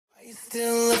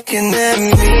Still looking at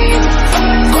me.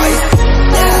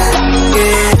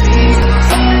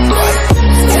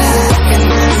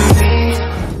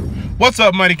 What's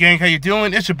up, Money Gang? How you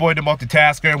doing? It's your boy, the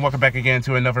Multitasker, and welcome back again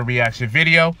to another reaction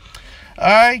video.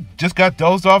 I just got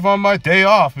dozed off on my day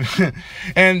off,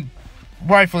 and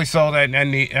rightfully so. That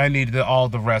I needed all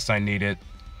the rest I needed,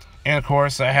 and of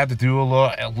course I had to do a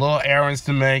little errands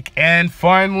to make. And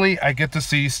finally, I get to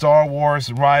see Star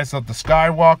Wars: Rise of the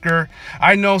Skywalker.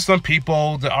 I know some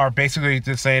people that are basically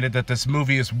just saying that this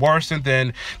movie is worse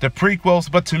than the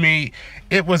prequels, but to me,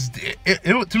 it was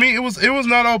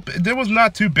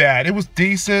not too bad. It was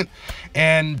decent,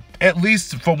 and at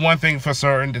least for one thing for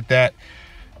certain, that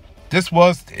this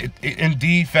was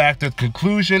indeed fact the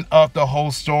conclusion of the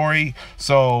whole story.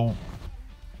 So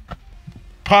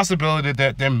possibility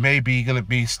that there may be going to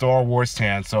be Star Wars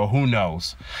 10, so who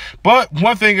knows. But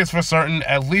one thing is for certain,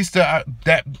 at least that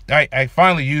I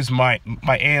finally used my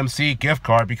AMC gift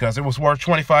card because it was worth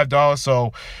 $25,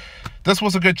 so this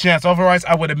was a good chance. Otherwise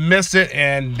I would have missed it,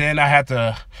 and then I had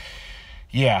to,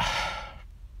 yeah,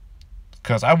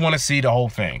 because I want to see the whole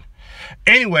thing.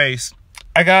 Anyways,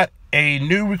 I got a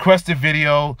new requested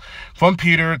video from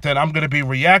Peter that I'm going to be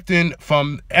reacting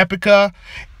from Epica,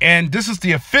 and this is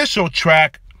the official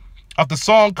track of the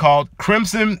song called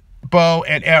Crimson Bow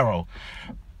and Arrow,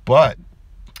 but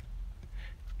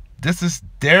this is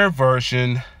their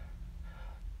version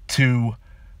to,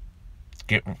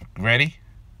 get ready,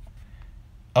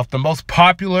 of the most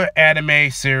popular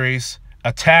anime series,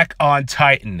 Attack on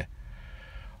Titan.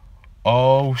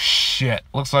 Oh shit,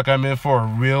 looks like I'm in for a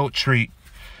real treat.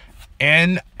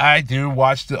 And I do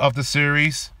watch the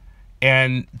series,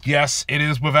 and yes, it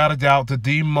is without a doubt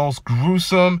the most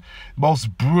gruesome,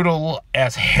 most brutal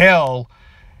as hell,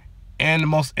 and the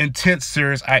most intense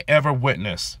series I ever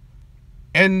witnessed.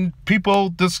 And people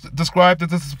describe that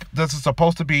this is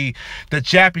supposed to be the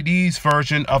Japanese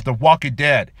version of The Walking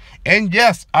Dead. And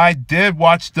yes, I did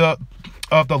watch the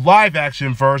live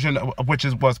action version, which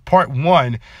was part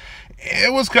 1.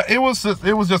 It was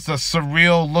just a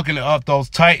surreal looking up those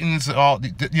Titans, all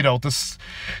the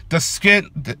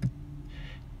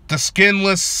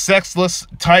skinless, sexless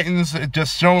Titans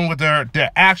just shown with their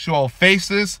actual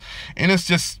faces, and it's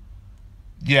just,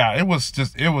 yeah, it's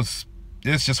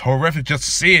just horrific just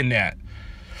seeing that.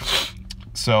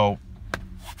 So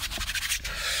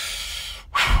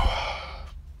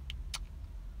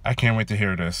I can't wait to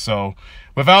hear this. So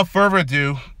without further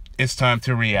ado, it's time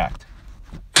to react.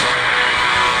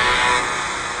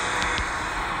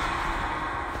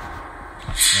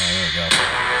 There we go.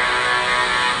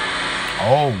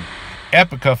 Oh,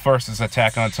 Epica versus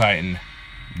Attack on Titan.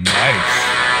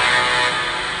 Nice.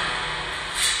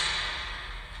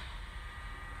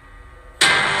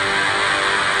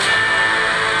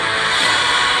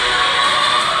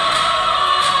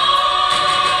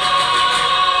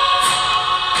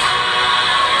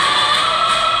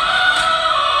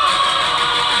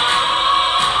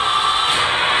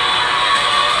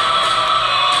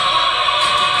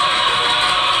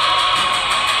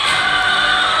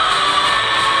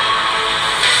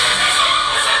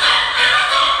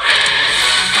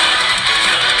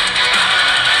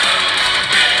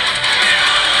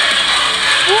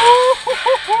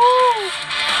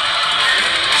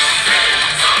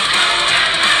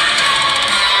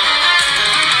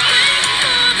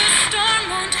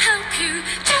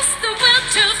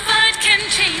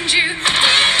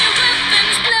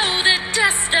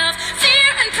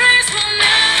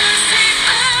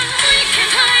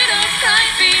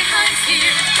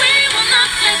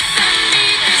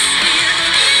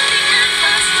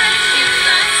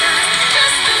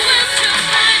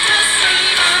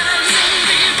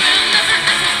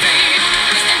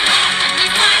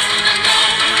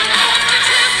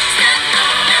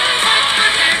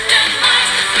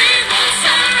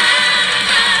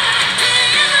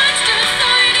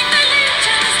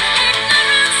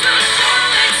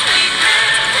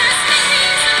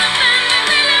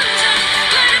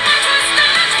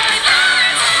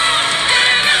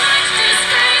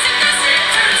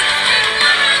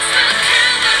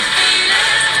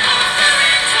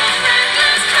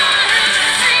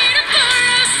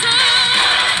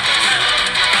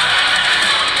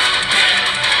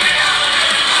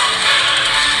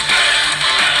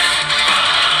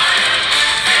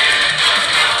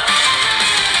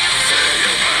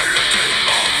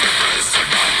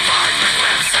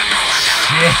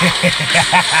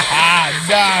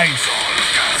 Nice.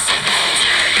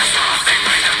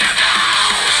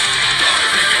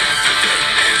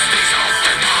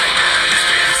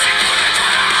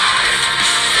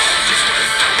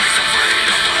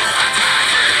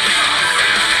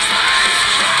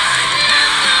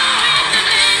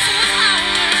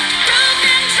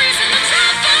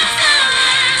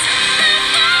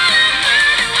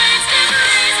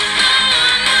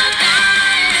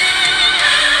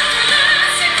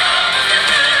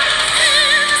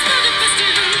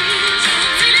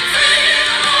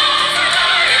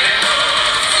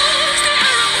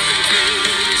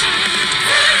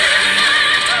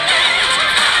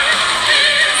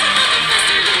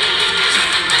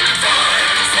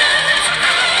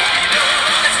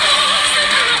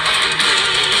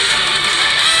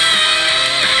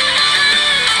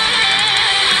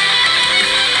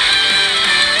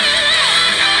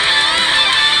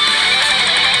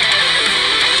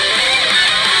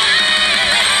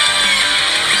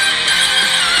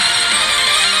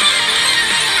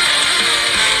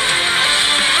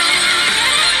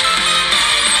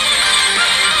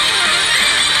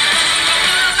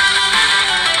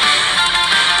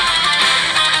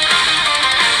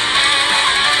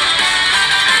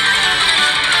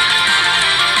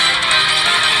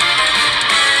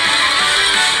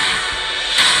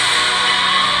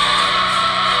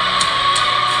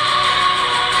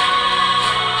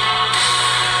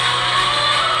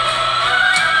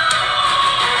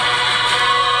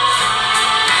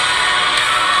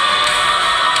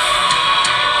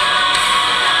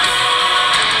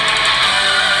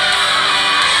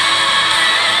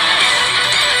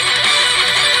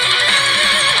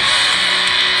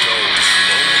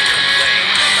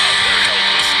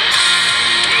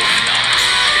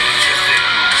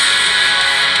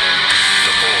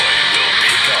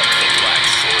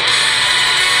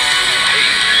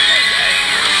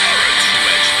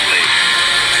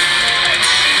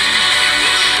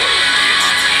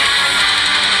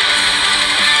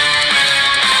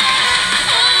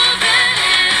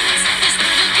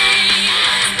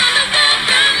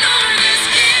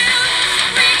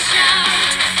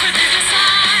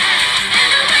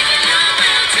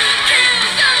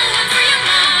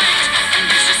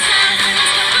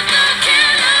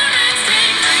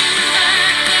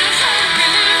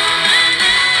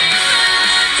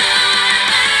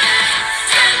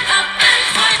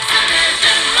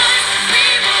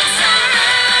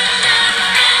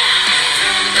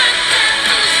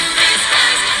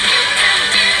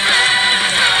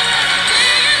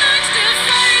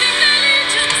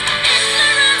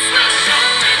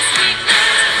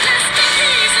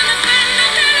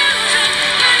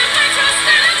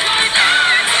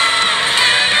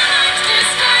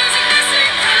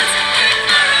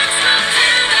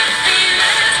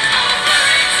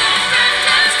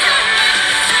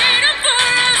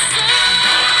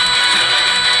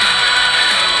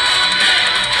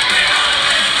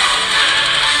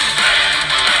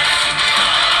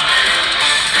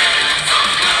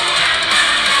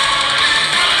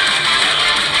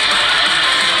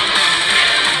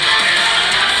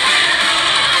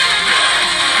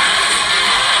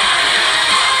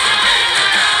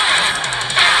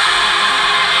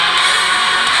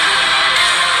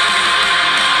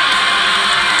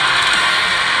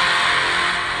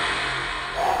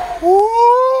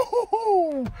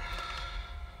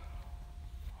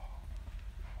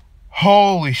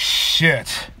 Holy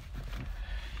shit.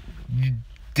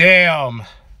 Damn.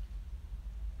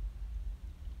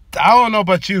 I don't know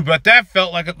about you, but that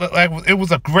felt like it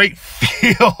was a great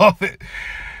feel of it.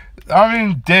 I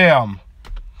mean, damn.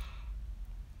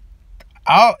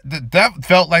 That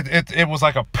felt like it was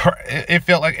like it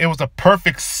felt like it was a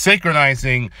perfect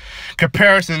synchronizing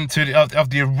comparison to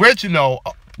the original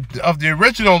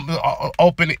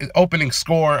opening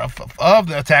score of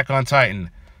the Attack on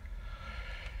Titan.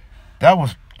 That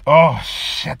was, oh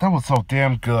shit, that was so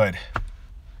damn good.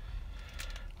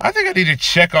 I think I need to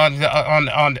check on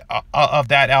of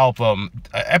that album,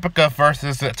 Epica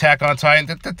versus Attack on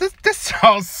Titan. This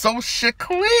sounds so shit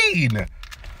clean.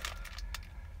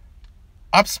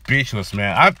 I'm speechless,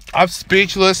 man. I'm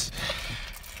speechless.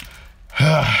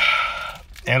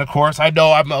 And of course, I know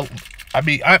I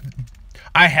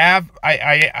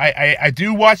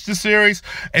do watch the series.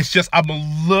 It's just I'm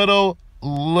a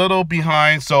little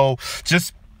behind, so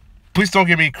just please don't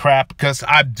give me crap, because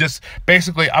I'm just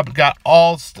basically I got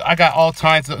all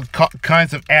kinds of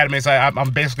animes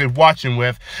I'm basically watching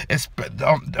with. It's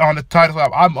on the titles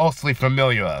I'm mostly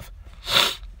familiar with.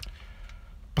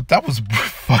 But that was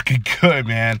fucking good,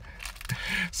 man.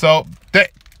 So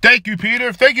thank you,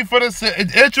 Peter. Thank you for this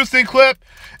interesting clip.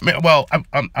 I mean, well, I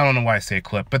don't know why I say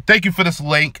clip, but thank you for this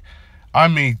link. I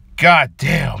mean,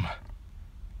 goddamn.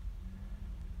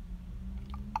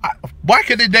 Why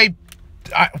couldn't they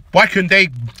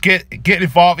get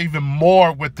involved even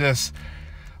more with this,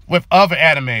 with other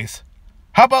animes?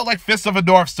 How about like Fist of a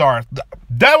North Star?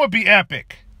 That would be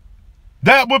epic.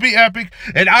 That would be epic,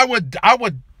 and I would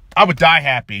die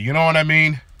happy. You know what I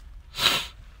mean?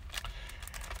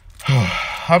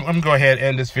 I'm gonna go ahead and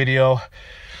end this video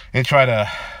and try to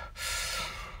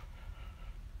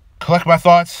collect my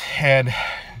thoughts and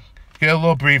get a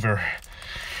little breather.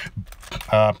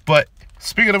 But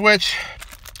speaking of which,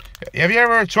 have you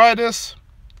ever tried this?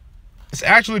 It's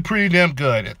actually pretty damn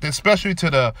good, especially to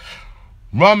the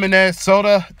rum and that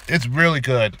soda. It's really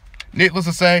good. Needless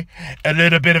to say, a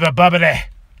little bit of a bubbly.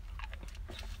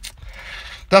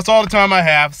 That's all the time I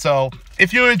have. So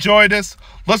if you enjoyed this,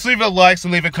 let's leave a like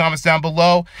and leave a comments down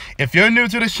below. If you're new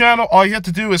to the channel, all you have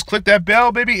to do is click that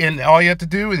bell, baby, and all you have to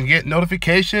do is get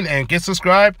notification and get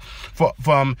subscribed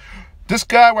from this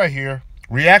guy right here,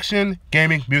 Reaction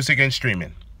Gaming, Music, and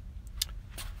Streaming.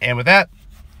 And with that,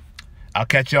 I'll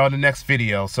catch y'all in the next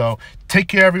video. So take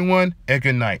care, everyone, and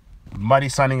good night. Mighty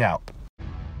signing out.